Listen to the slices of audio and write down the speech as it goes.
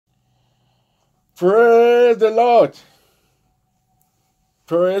Praise the Lord.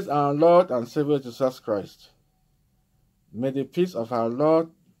 Praise our Lord and Savior Jesus Christ. May the peace of our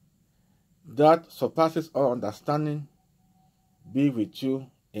Lord that surpasses all understanding be with you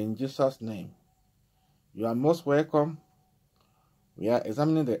in Jesus' name. You are most welcome. We are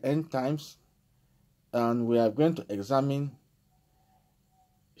examining the end times, and we are going to examine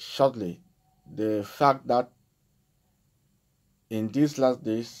shortly the fact that in these last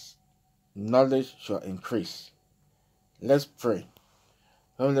days, knowledge shall increase. Let's pray.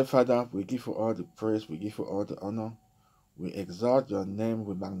 Heavenly Father, we give you all the praise, we give you all the honor. We exalt your name,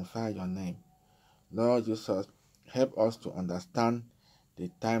 we magnify your name. Lord Jesus, help us to understand the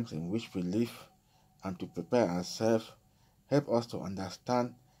times in which we live and to prepare ourselves. Help us to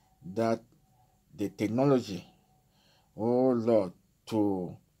understand that the technology, oh Lord,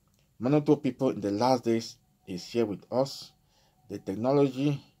 to monitor people in the last days is here with us. The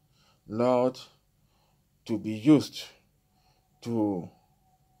technology, Lord, to be used to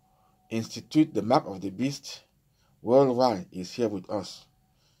institute the mark of the beast worldwide is here with us.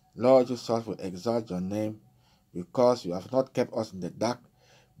 Lord Jesus, we exalt your name because you have not kept us in the dark,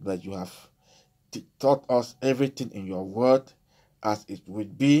 but you have taught us everything in your word as it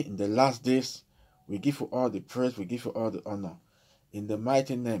would be in the last days. We give you all the praise, we give you all the honor. In the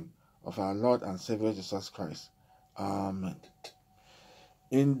mighty name of our Lord and Savior Jesus Christ. Amen.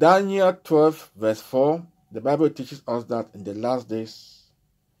 In Daniel 12 verse 4, the Bible teaches us that in the last days,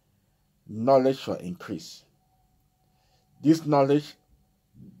 knowledge shall increase. This knowledge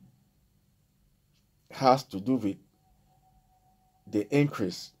has to do with the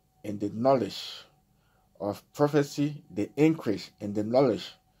increase in the knowledge of prophecy, the increase in the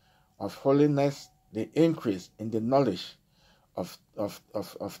knowledge of holiness, the increase in the knowledge of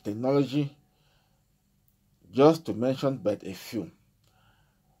technology, just to mention but a few.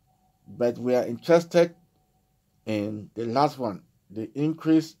 But we are interested in the last one, the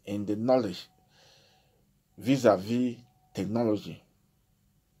increase in the knowledge vis-a-vis technology.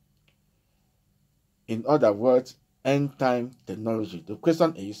 In other words, end-time technology. The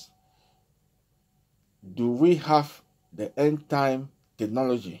question is, do we have the end-time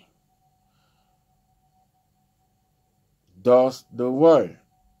technology? Does the world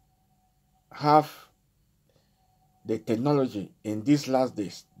have the technology in these last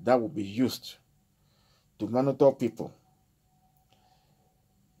days that will be used to monitor people?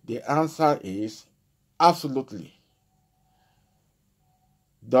 The answer is absolutely.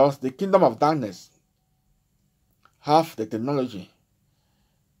 Does the kingdom of darkness have the technology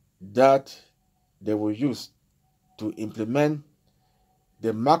that they will use to implement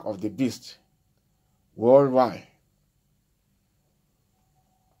the mark of the beast worldwide?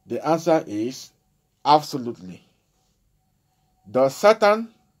 The answer is absolutely. Does Satan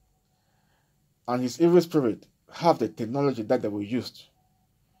and his evil spirit have the technology that they will use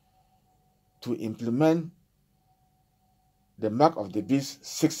to implement the mark of the beast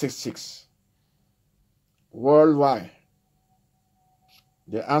 666 worldwide?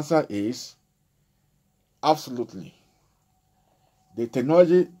 The answer is absolutely. The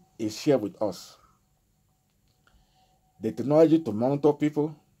technology is here with us. The technology to monitor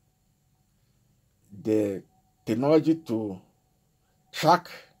people, the technology to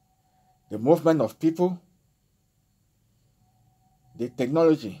track the movement of people, the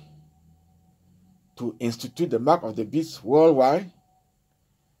technology to institute the mark of the beast worldwide,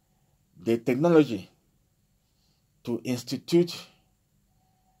 the technology to institute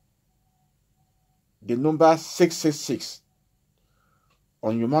the number 666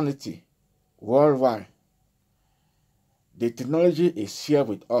 on humanity worldwide. The technology is here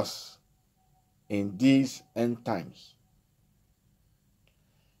with us in these end times.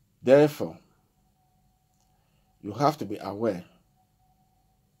 Therefore, you have to be aware.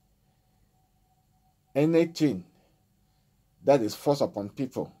 Anything that is forced upon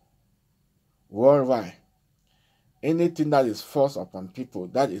people worldwide, anything that is forced upon people,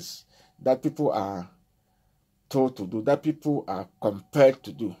 that people are told to do, that people are compelled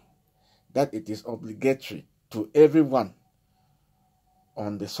to do, that it is obligatory to everyone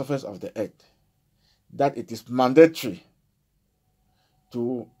on the surface of the earth, that it is mandatory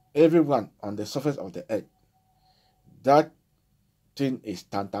to everyone on the surface of the earth, that thing is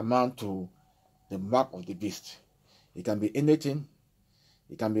tantamount to the mark of the beast. It can be anything.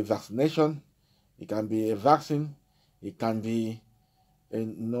 It can be vaccination. It can be a vaccine. It can be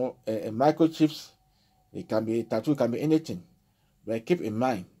microchips. It can be a tattoo. It can be anything. But keep in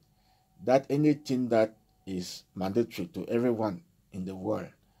mind that anything that is mandatory to everyone in the world,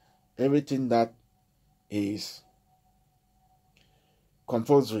 everything that is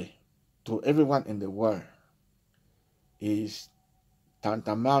compulsory to everyone in the world is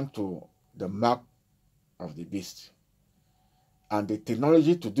tantamount to the mark of the beast. And the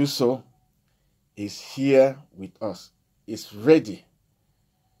technology to do so is here with us. It's ready.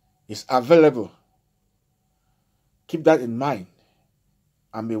 It's available. Keep that in mind.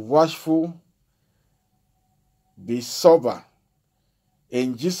 And be watchful. Be sober.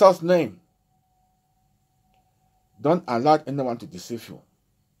 In Jesus' name, don't allow anyone to deceive you.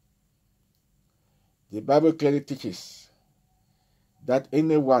 The Bible clearly teaches that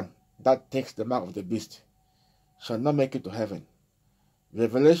anyone that takes the mark of the beast shall not make it to heaven.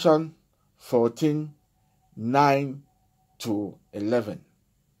 Revelation 14:9-11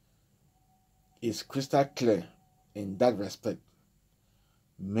 is crystal clear in that respect.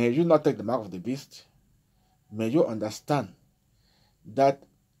 May you not take the mark of the beast. May you understand that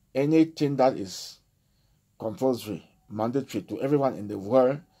anything that is compulsory, mandatory to everyone in the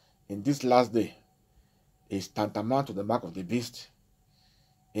world in this last day is tantamount to the mark of the beast.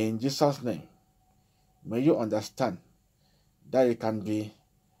 In Jesus' name, may you understand that it can be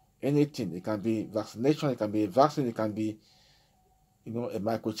anything. It can be vaccination, it can be a vaccine, it can be, a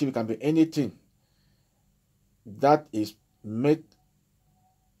microchip, it can be anything that is made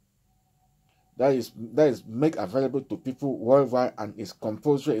available to people worldwide and is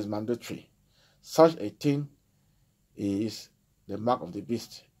compulsory, is mandatory. Such a thing is the mark of the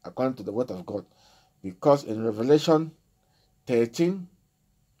beast, according to the word of God. Because in Revelation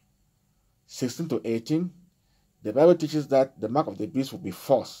 13:16-18, the Bible teaches that the mark of the beast will be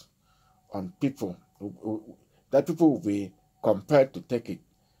forced on people, that people will be compelled to take it.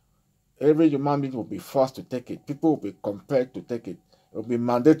 Every human being will be forced to take it. People will be compelled to take it. It will be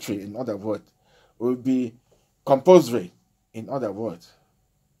mandatory, in other words. It will be compulsory, in other words.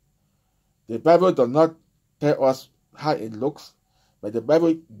 The Bible does not tell us how it looks, but the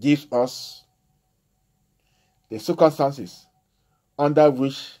Bible gives us the circumstances under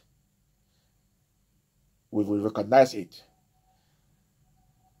which we will recognize it.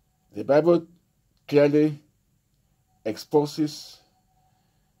 The Bible clearly exposes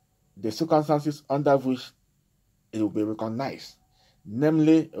the circumstances under which it will be recognized.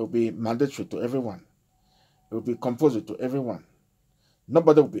 Namely, it will be mandatory to everyone. It will be compulsory to everyone.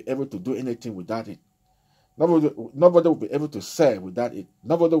 Nobody will be able to do anything without it. Nobody will be able to sell without it.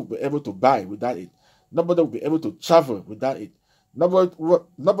 Nobody will be able to buy without it. Nobody will be able to travel without it. Nobody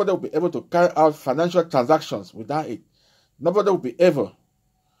will be able to carry out financial transactions without it. Nobody will be able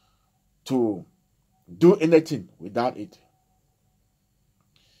to do anything without it.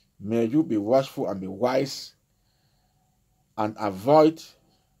 May you be watchful and be wise and avoid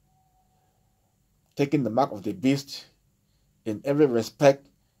taking the mark of the beast in every respect.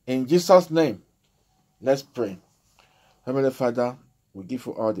 In Jesus' name, let's pray. Heavenly Father, we give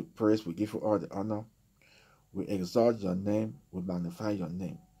you all the praise, we give you all the honor. We exalt your name, we magnify your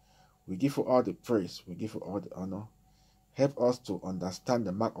name. We give you all the praise, we give you all the honor. Help us to understand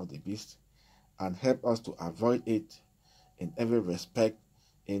the mark of the beast and help us to avoid it in every respect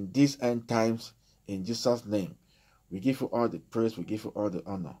in these end times. In Jesus' name, we give you all the praise, we give you all the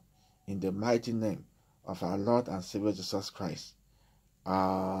honor. In the mighty name of our Lord and Savior Jesus Christ.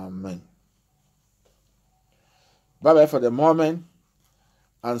 Amen. Bye-bye for the moment,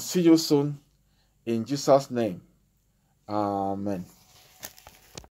 and see you soon in Jesus' name. Amen.